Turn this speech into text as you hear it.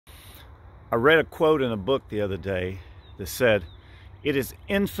I read a quote in a book the other day that said, "It is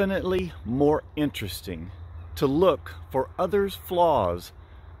infinitely more interesting to look for others' flaws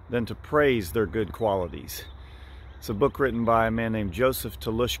than to praise their good qualities." It's a book written by a man named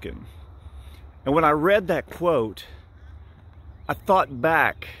Telushkin. And when I read that quote, I thought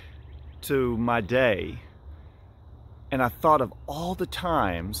back to my day, and I thought of all the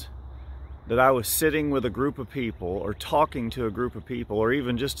times that I was sitting with a group of people or talking to a group of people or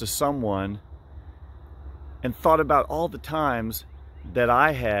even just to someone, and thought about all the times that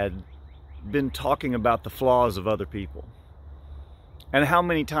I had been talking about the flaws of other people and how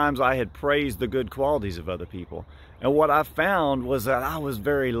many times I had praised the good qualities of other people. And what I found was that I was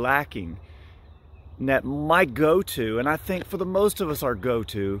very lacking, and that my go-to, and I think for the most of us our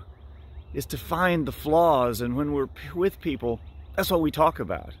go-to, is to find the flaws. And when we're with people, that's what we talk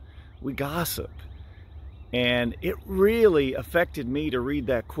about. We gossip. And it really affected me to read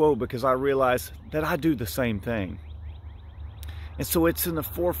that quote, because I realized that I do the same thing. And so it's in the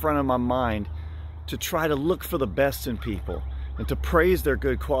forefront of my mind to try to look for the best in people and to praise their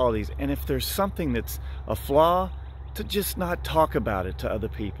good qualities. And if there's something that's a flaw, to just not talk about it to other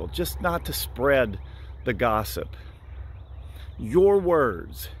people, just not to spread the gossip. Your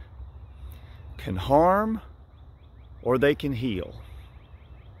words can harm or they can heal.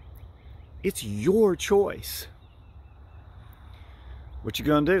 It's your choice. What you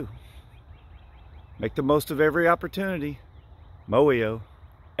gonna do? Make the most of every opportunity. Moio,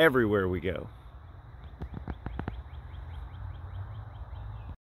 everywhere we go.